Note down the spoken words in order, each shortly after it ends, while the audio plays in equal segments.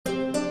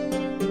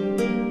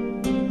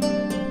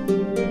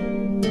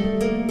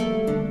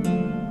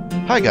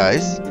Hi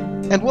guys,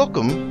 and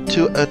welcome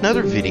to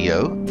another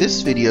video.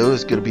 This video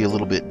is going to be a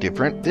little bit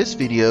different. This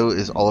video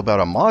is all about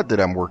a mod that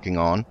I'm working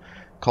on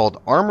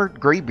called Armored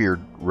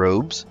Greybeard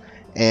Robes,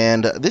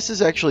 and this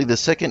is actually the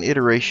second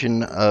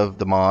iteration of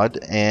the mod,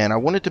 and I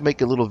wanted to make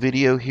a little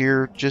video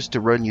here just to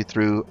run you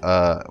through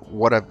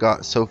what I've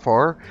got so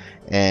far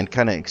and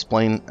kind of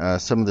explain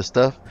some of the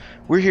stuff.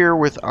 We're here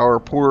with our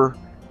poor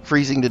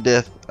freezing to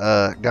death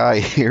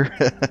guy here.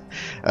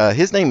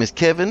 His name is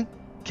Kevin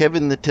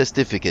the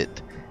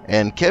Testificate.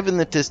 And Kevin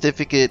the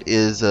Testificate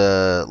is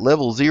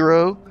level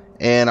 0,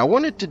 and I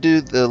wanted to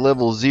do the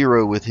level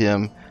 0 with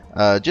him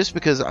just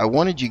because I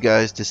wanted you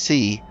guys to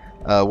see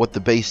what the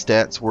base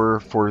stats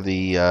were for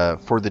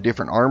the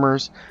different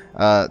armors.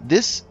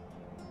 This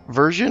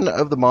version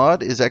of the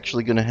mod is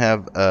actually going to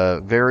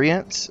have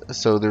variants,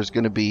 so there's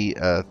going to be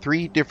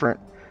 3 different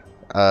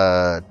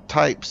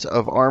types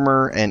of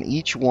armor, and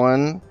each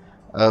one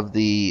of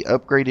the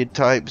upgraded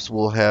types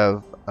will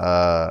have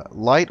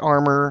light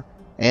armor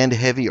and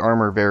heavy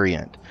armor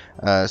variant.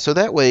 So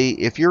that way,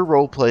 if you're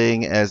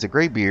role-playing as a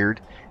Greybeard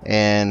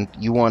and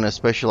you want to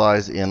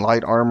specialize in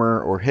light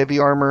armor or heavy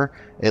armor,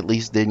 at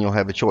least then you'll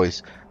have a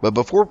choice. But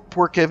before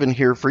poor Kevin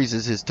here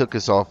freezes his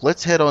tuchus off,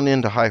 let's head on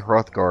into High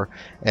Hrothgar,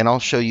 and I'll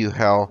show you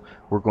how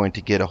we're going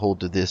to get a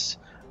hold of this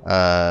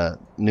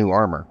new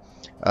armor.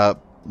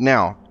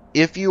 Now,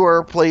 if you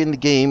are playing the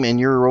game and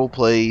you're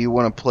role-play, you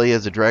want to play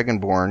as a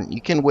Dragonborn,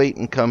 you can wait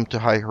and come to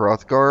High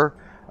Hrothgar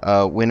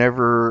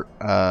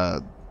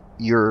whenever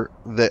you're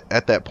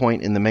at that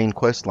point in the main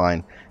quest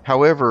line.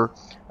 However,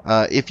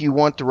 if you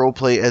want to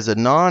roleplay as a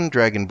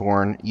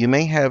non-Dragonborn, you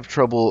may have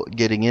trouble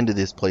getting into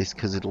this place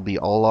because it'll be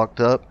all locked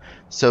up.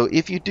 So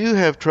if you do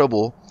have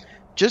trouble,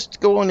 just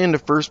go on into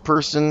first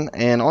person,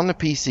 and on the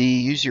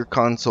PC, use your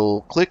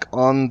console, click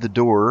on the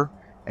door,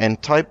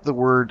 and type the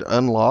word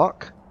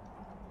unlock,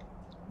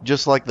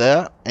 just like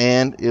that,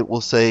 and it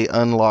will say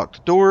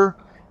unlocked door.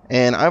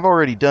 And I've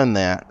already done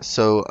that,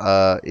 so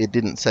it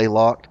didn't say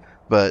locked.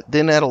 But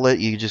then that'll let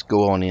you just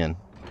go on in.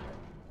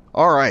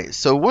 Alright,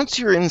 so once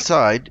you're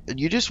inside,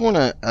 you just want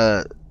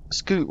to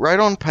scoot right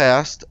on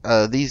past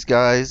these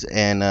guys,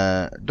 and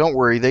don't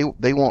worry,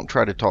 they won't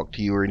try to talk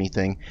to you or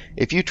anything.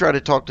 If you try to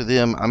talk to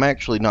them, I'm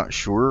actually not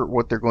sure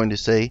what they're going to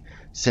say,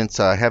 since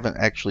I haven't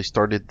actually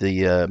started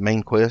the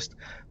main quest.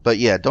 But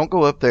yeah, don't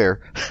go up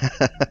there.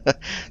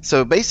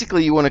 So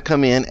basically you want to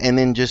come in and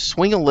then just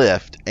swing a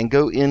left and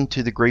go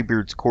into the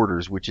Greybeard's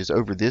quarters, which is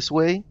over this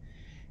way.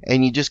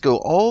 And you just go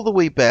all the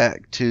way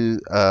back to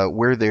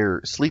where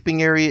their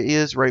sleeping area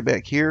is, right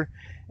back here.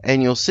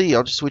 And you'll see,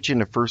 I'll just switch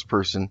into first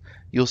person.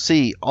 You'll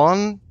see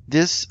on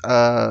this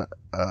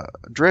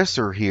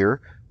dresser here,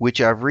 which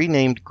I've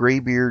renamed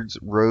Greybeard's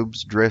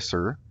Robes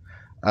Dresser,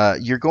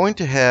 you're going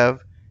to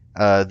have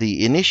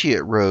the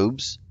Initiate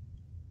Robes,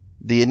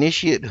 the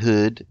Initiate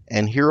Hood,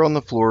 and here on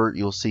the floor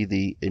you'll see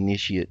the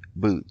Initiate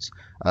Boots.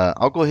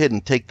 I'll go ahead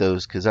and take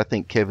those because I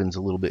think Kevin's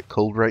a little bit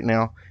cold right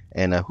now.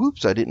 And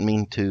whoops, I didn't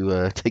mean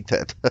to take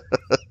that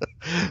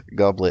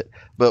goblet.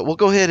 But we'll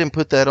go ahead and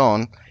put that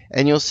on.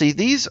 And you'll see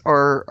these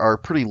are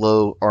pretty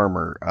low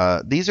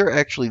armor. These are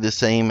actually the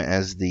same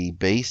as the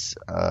base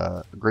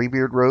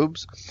Greybeard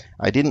Robes.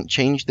 I didn't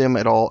change them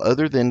at all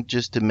other than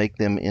just to make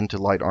them into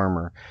light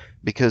armor.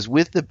 Because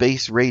with the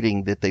base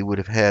rating that they would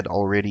have had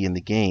already in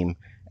the game,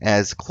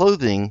 as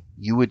clothing,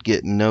 you would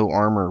get no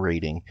armor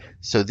rating.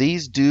 So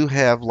these do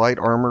have light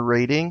armor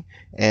rating,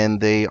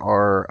 and they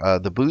are,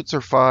 the boots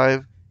are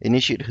 5,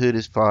 Initiate Hood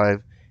is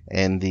 5,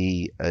 and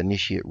the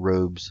Initiate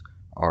Robes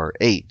are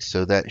 8.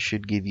 So that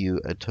should give you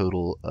a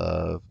total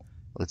of,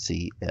 let's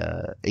see,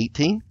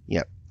 18?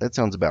 Yep, that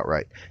sounds about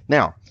right.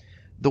 Now,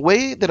 the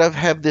way that I've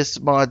had this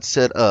mod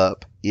set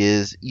up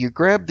is you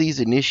grab these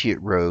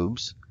Initiate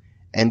Robes,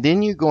 and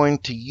then you're going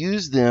to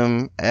use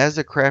them as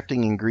a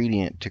crafting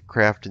ingredient to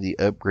craft the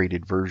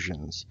upgraded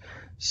versions.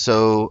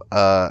 So,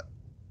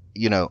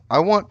 you know, I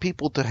want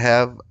people to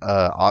have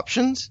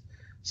options.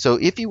 So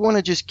if you want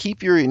to just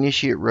keep your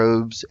Initiate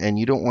Robes and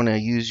you don't want to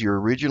use your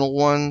original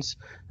ones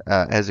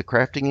as a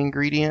crafting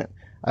ingredient,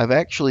 I've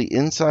actually,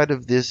 inside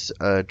of this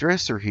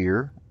dresser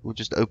here, we'll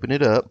just open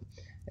it up,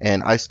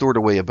 and I stored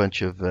away a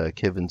bunch of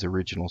Kevin's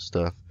original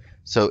stuff.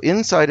 So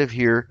inside of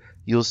here,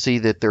 you'll see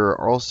that there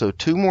are also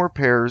 2 more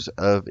pairs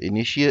of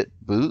Initiate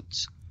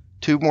Boots,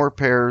 2 more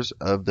pairs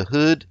of the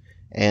Hood,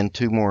 and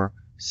 2 more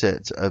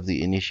sets of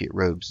the Initiate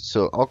Robes.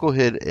 So I'll go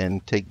ahead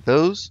and take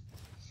those.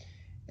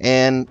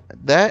 And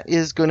that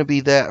is going to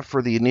be that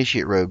for the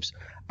Initiate Robes.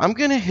 I'm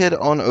going to head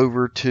on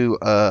over to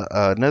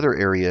another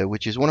area,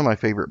 which is one of my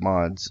favorite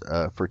mods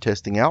for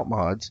testing out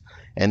mods,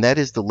 and that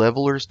is the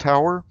Leveler's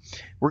Tower.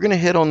 We're going to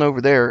head on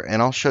over there,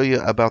 and I'll show you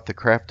about the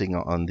crafting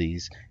on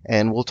these.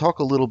 And we'll talk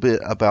a little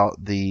bit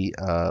about the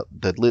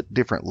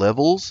different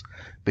levels,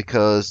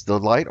 because the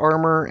light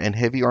armor and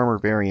heavy armor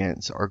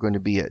variants are going to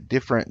be at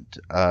different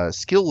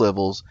skill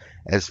levels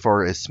as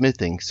far as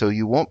smithing. So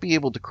you won't be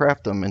able to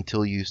craft them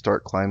until you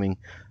start climbing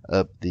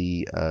up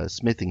the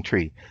smithing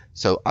tree.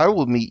 So I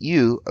will meet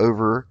you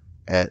over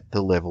at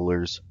the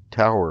Leveler's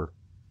Tower.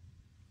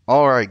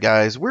 Alright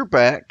guys, we're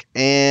back,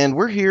 and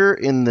we're here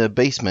in the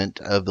basement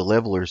of the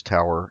Leveler's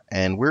Tower,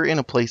 and we're in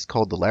a place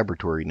called the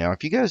Laboratory. Now,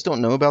 if you guys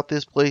don't know about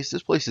this place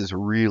is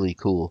really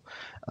cool.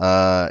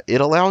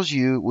 It allows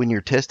you, when you're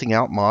testing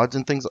out mods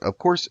and things, of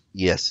course,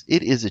 yes,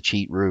 it is a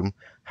cheat room.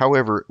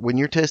 However, when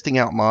you're testing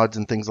out mods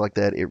and things like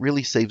that, it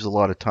really saves a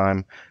lot of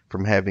time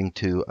from having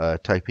to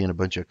type in a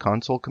bunch of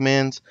console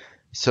commands.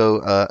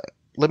 So,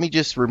 let me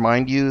just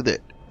remind you that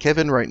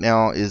Kevin right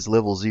now is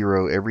level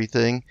 0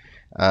 everything.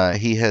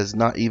 He has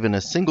not even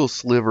a single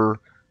sliver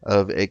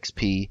of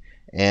XP,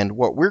 and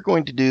what we're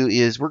going to do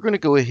is we're going to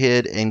go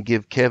ahead and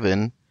give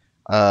Kevin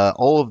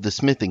all of the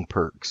smithing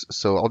perks.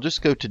 So I'll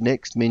just go to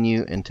next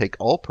menu and take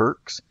all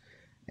perks,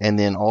 and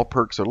then all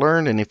perks are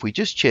learned. And if we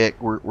just check,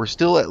 we're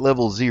still at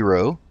level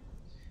 0,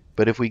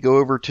 but if we go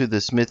over to the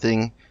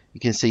smithing,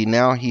 you can see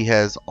now he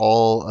has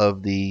all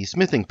of the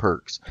smithing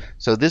perks.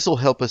 So this will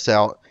help us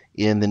out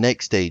in the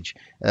next stage.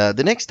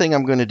 The next thing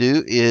I'm going to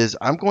do is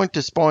I'm going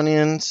to spawn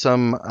in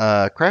some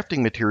crafting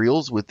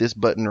materials with this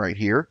button right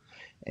here.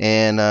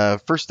 And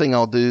first thing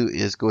I'll do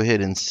is go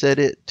ahead and set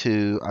it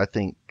to, I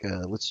think,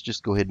 let's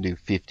just go ahead and do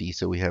 50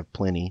 so we have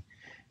plenty.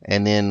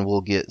 And then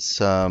we'll get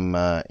some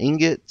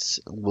ingots,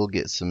 we'll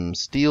get some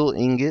steel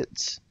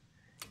ingots,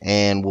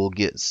 and we'll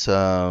get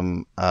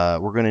some,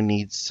 we're going to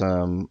need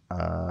some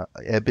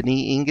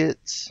ebony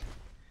ingots,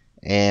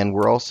 and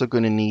we're also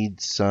going to need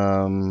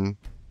some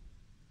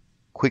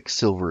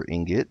quicksilver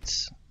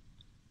ingots,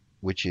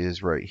 which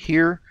is right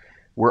here.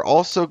 We're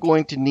also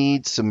going to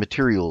need some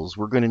materials.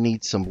 We're going to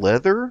need some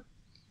leather,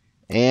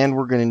 and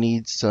we're going to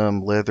need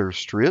some leather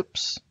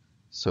strips.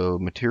 So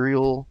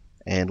material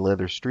and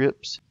leather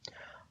strips.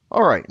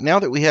 Alright, now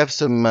that we have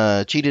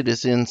some cheated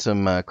us in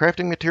some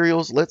crafting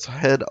materials, let's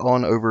head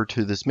on over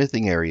to the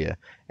smithing area,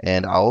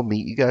 and I'll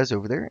meet you guys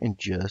over there in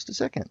just a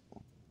second.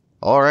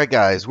 Alright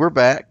guys, we're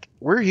back.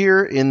 We're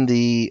here in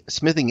the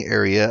smithing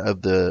area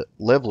of the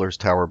Leveler's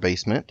Tower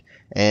basement.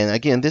 And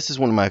again, this is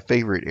one of my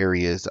favorite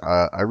areas.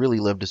 I really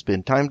love to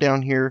spend time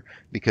down here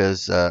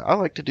because I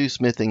like to do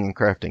smithing and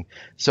crafting.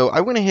 So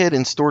I went ahead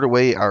and stored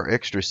away our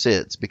extra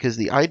sets because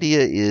the idea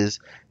is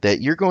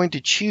that you're going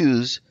to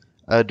choose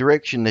a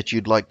direction that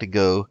you'd like to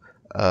go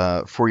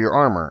for your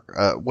armor.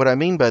 What I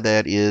mean by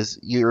that is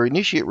your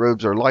initiate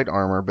robes are light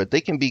armor, but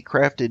they can be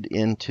crafted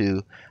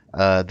into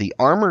the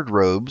armored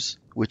robes,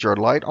 which are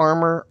light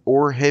armor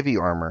or heavy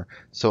armor.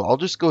 So I'll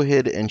just go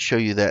ahead and show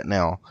you that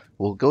now.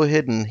 We'll go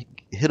ahead and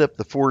hit up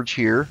the forge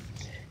here.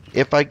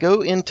 If I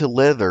go into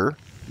leather,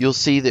 you'll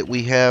see that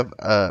we have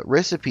a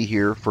recipe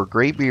here for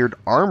Greybeard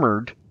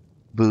armored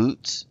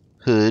boots,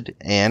 hood,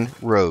 and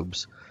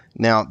robes.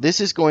 Now this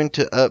is going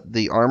to up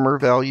the armor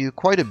value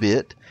quite a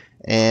bit,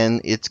 and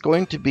it's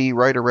going to be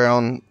right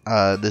around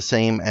the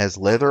same as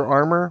leather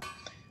armor.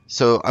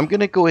 So I'm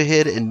going to go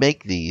ahead and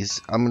make these.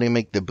 I'm going to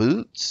make the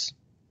boots,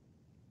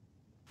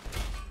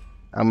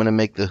 I'm going to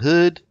make the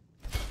hood,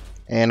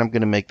 and I'm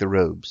going to make the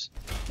robes.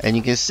 And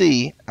you can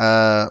see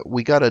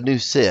we got a new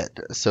set,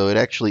 so it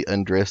actually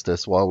undressed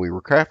us while we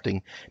were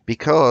crafting,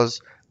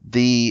 because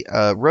the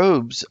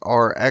robes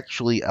are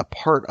actually a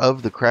part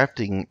of the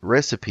crafting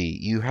recipe.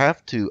 You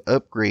have to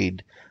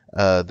upgrade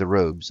the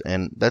robes,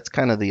 and that's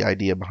kind of the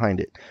idea behind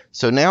it.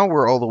 So now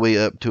we're all the way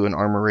up to an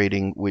armor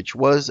rating which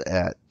was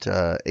at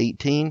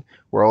 18.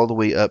 We're all the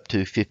way up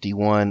to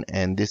 51,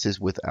 and this is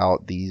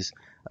without these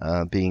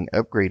being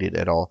upgraded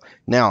at all.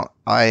 Now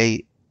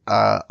I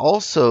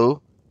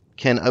also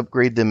can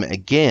upgrade them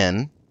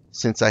again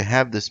since I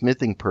have the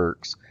smithing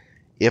perks.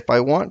 If I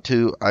want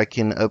to, I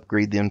can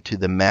upgrade them to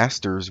the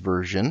Master's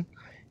version,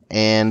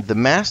 and the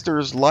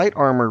Master's light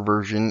armor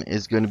version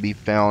is going to be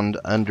found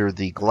under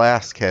the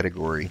glass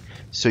category.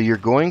 So you're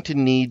going to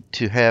need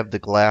to have the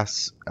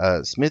glass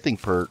smithing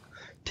perk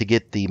to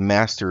get the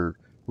Master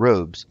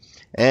robes.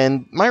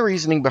 And my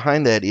reasoning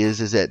behind that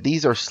is that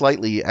these are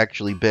slightly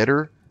actually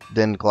better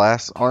than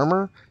glass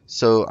armor.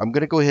 So I'm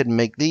going to go ahead and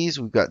make these.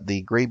 We've got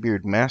the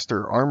Greybeard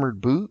Master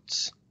armored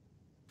boots,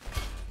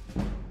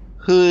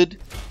 hood,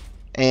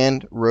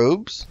 and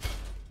robes.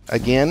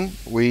 Again,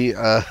 we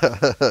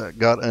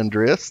got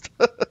undressed.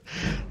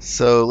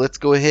 So let's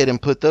go ahead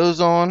and put those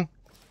on.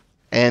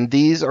 And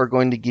these are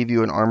going to give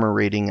you an armor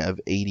rating of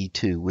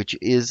 82, which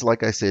is,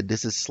 like I said,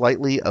 this is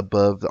slightly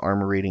above the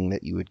armor rating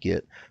that you would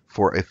get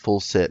for a full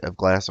set of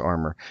glass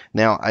armor.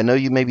 Now, I know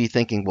you may be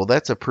thinking, well,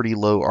 that's a pretty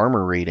low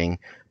armor rating.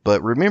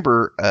 But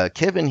remember,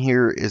 Kevin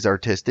here is our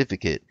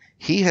testificate.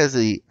 He has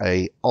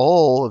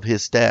all of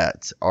his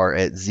stats are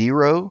at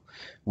 0,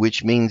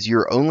 which means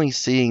you're only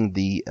seeing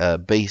the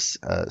base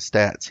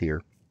stats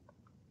here.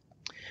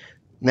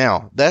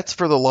 Now, that's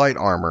for the light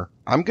armor.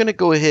 I'm going to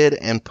go ahead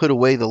and put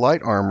away the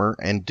light armor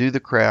and do the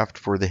craft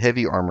for the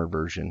heavy armor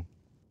version.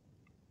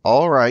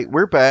 Alright,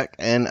 we're back,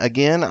 and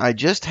again, I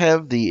just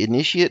have the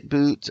initiate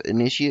boots,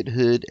 initiate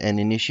hood, and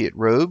initiate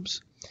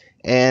robes.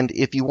 And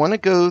if you want to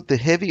go the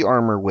heavy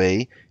armor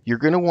way, you're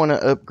going to want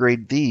to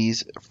upgrade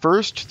these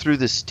first through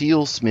the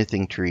steel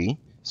smithing tree.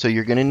 So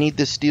you're going to need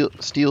the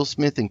steel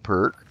smithing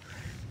perk,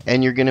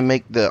 and you're going to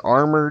make the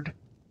armored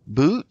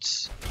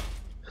boots,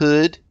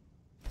 hood,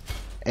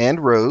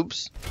 and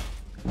robes.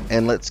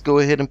 And let's go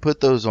ahead and put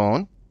those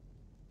on.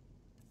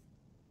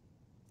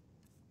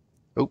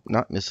 Oh,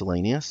 not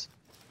miscellaneous.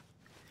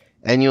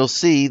 And you'll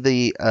see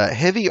the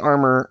heavy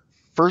armor,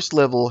 first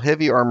level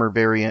heavy armor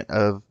variant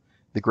of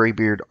the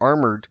Greybeard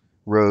armored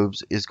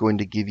robes is going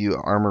to give you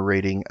an armor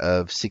rating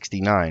of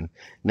 69.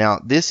 Now,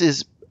 this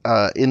is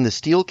in the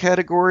steel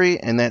category,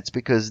 and that's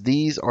because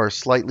these are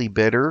slightly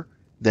better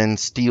than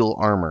steel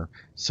armor.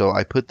 So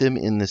I put them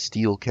in the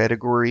steel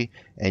category,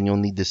 and you'll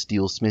need the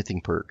steel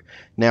smithing perk.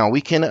 Now,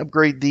 we can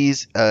upgrade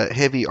these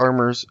heavy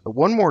armors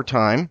one more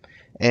time,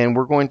 and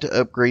we're going to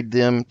upgrade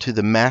them to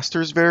the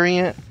Masters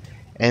variant.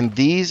 And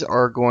these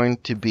are going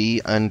to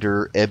be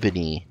under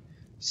Ebony.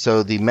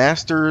 So the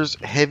Masters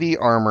Heavy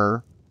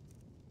Armor,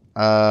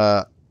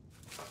 the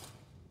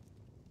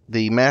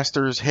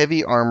Masters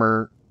Heavy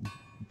Armor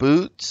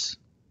boots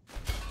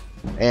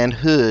and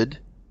hood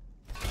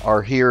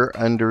are here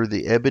under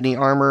the Ebony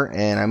Armor.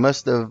 And I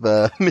must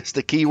have missed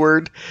a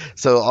keyword,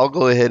 so I'll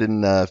go ahead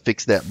and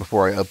fix that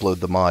before I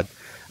upload the mod.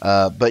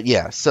 But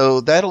yeah,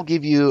 so that'll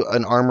give you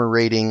an armor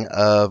rating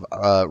of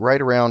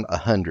right around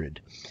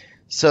 100.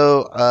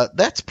 So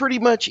that's pretty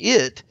much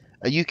it.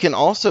 You can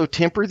also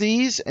temper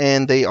these,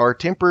 and they are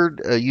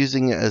tempered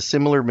using a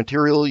similar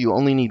material. You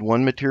only need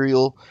one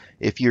material.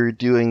 If you're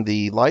doing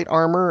the light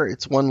armor,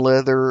 it's one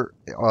leather.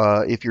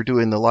 If you're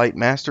doing the light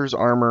master's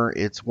armor,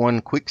 it's one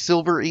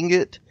quicksilver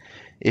ingot.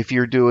 If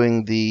you're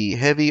doing the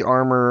heavy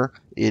armor,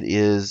 it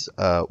is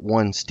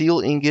one steel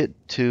ingot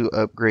to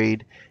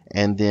upgrade.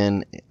 And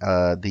then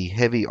the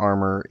heavy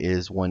armor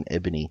is one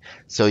ebony.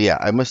 So yeah,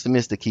 I must have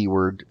missed a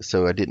keyword,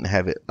 so I didn't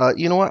have it.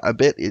 You know what? I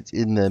bet it's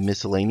in the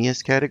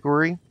miscellaneous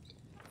category.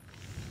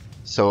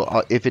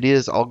 So if it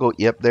is, I'll go,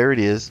 yep, there it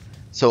is.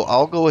 So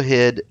I'll go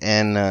ahead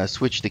and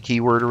switch the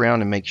keyword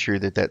around and make sure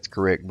that that's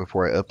correct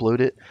before I upload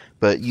it.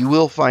 But you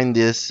will find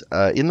this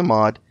in the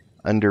mod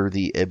under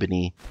the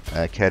ebony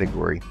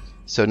category.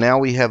 So now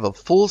we have a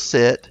full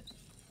set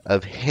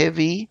of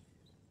heavy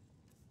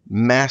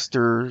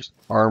Masters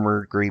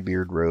armored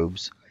Greybeard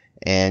robes,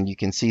 and you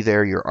can see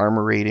there your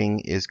armor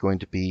rating is going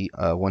to be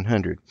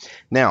 100.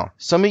 Now,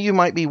 some of you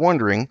might be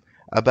wondering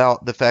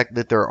about the fact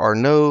that there are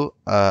no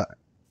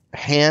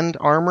hand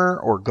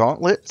armor or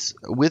gauntlets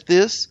with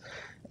this,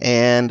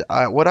 and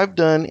what I've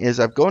done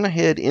is I've gone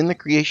ahead in the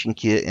creation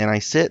kit and I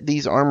set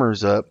these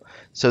armors up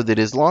so that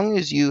as long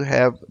as you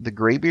have the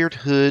Greybeard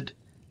hood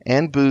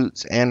and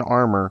boots and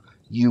armor,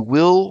 you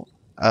will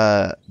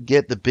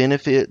get the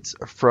benefits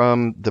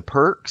from the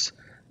perks.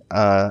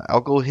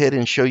 I'll go ahead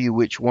and show you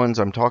which ones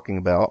I'm talking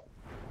about.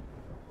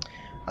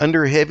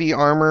 Under heavy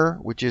armor,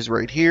 which is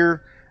right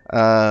here,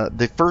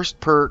 the first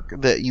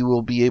perk that you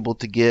will be able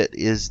to get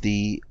is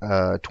the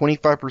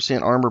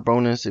 25% armor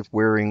bonus if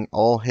wearing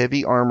all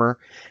heavy armor,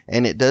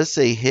 and it does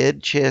say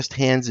head, chest,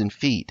 hands, and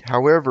feet.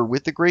 However,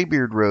 with the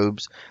Greybeard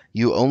robes,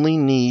 you only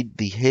need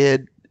the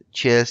head,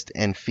 chest,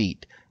 and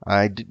feet.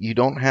 You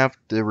don't have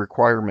the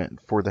requirement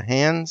for the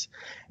hands.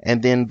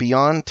 And then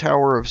beyond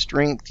Tower of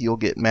Strength, you'll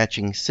get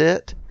matching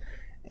set.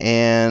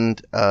 And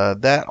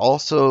that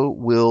also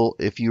will,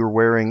 if you're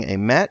wearing a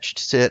matched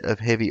set of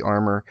heavy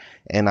armor,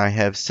 and I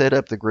have set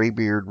up the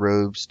Greybeard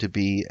robes to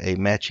be a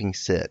matching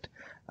set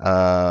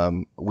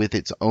with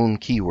its own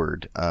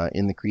keyword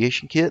in the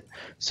creation kit.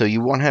 So you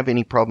won't have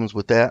any problems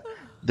with that.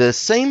 The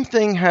same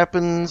thing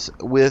happens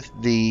with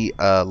the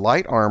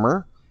light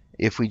armor.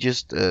 If we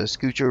just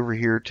scooch over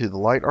here to the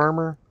light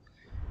armor,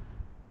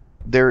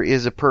 there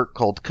is a perk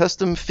called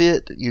Custom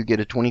Fit. You get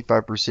a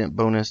 25%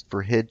 bonus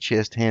for head,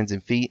 chest, hands,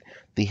 and feet.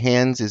 The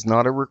hands is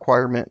not a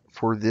requirement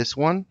for this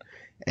one.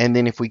 And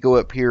then if we go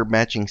up here,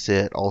 matching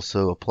set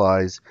also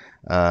applies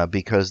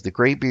because the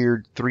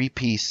Greybeard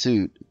 3-piece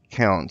suit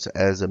counts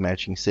as a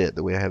matching set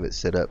the way I have it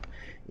set up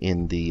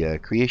in the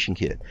creation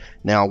kit.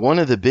 Now, one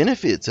of the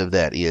benefits of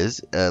that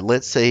is,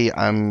 let's say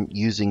I'm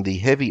using the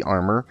heavy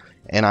armor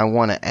and I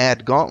want to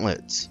add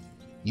gauntlets.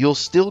 You'll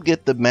still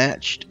get the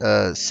matched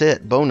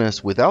set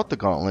bonus without the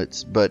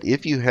gauntlets, but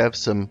if you have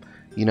some,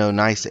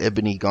 nice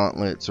ebony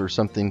gauntlets or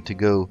something to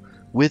go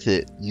with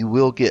it, you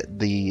will get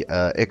the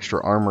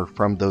extra armor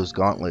from those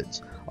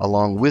gauntlets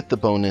along with the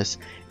bonus.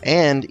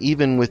 And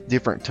even with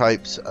different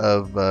types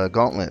of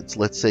gauntlets,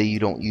 let's say you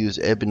don't use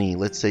ebony,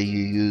 let's say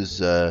you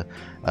use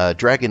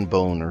dragon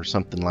bone or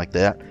something like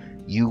that,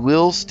 you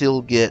will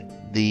still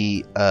get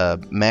the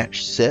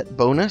match set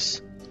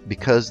bonus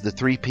because the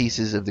 3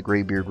 pieces of the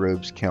Greybeard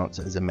robes counts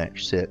as a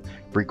match set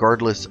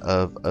regardless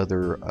of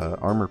other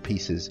armor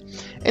pieces.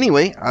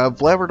 Anyway, I've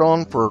blabbered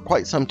on for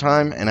quite some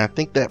time, and I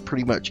think that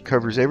pretty much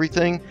covers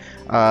everything.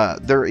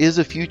 There is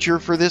a future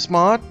for this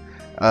mod.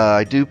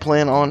 I do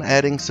plan on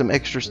adding some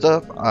extra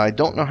stuff. I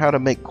don't know how to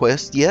make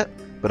quests yet,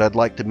 but I'd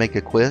like to make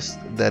a quest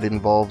that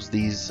involves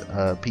these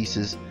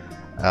pieces.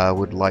 I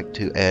would like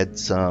to add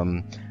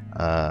some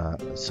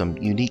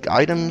unique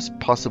items,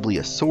 possibly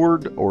a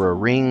sword or a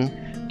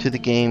ring to the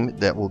game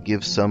that will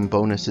give some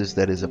bonuses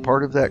that is a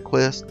part of that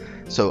quest.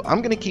 So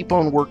I'm going to keep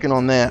on working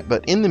on that,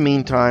 but in the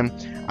meantime,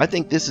 I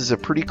think this is a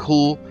pretty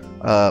cool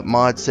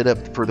mod set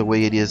up for the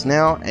way it is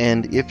now.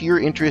 And if you're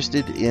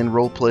interested in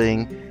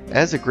role-playing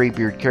as a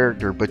Greybeard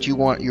character, but you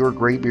want your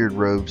Greybeard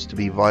robes to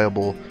be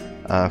viable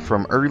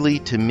from early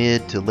to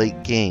mid to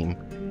late game,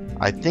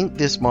 I think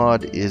this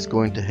mod is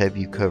going to have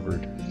you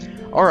covered.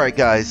 Alright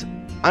guys,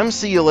 I'm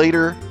see you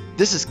later.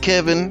 This is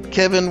Kevin.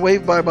 Kevin,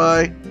 wave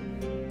bye-bye.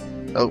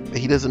 Oh,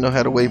 he doesn't know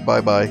how to wave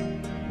bye-bye.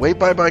 Wave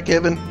bye-bye,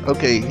 Kevin.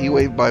 Okay, he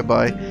waved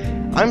bye-bye.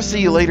 I'm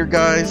see you later,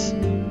 guys,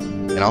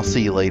 and I'll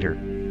see you later.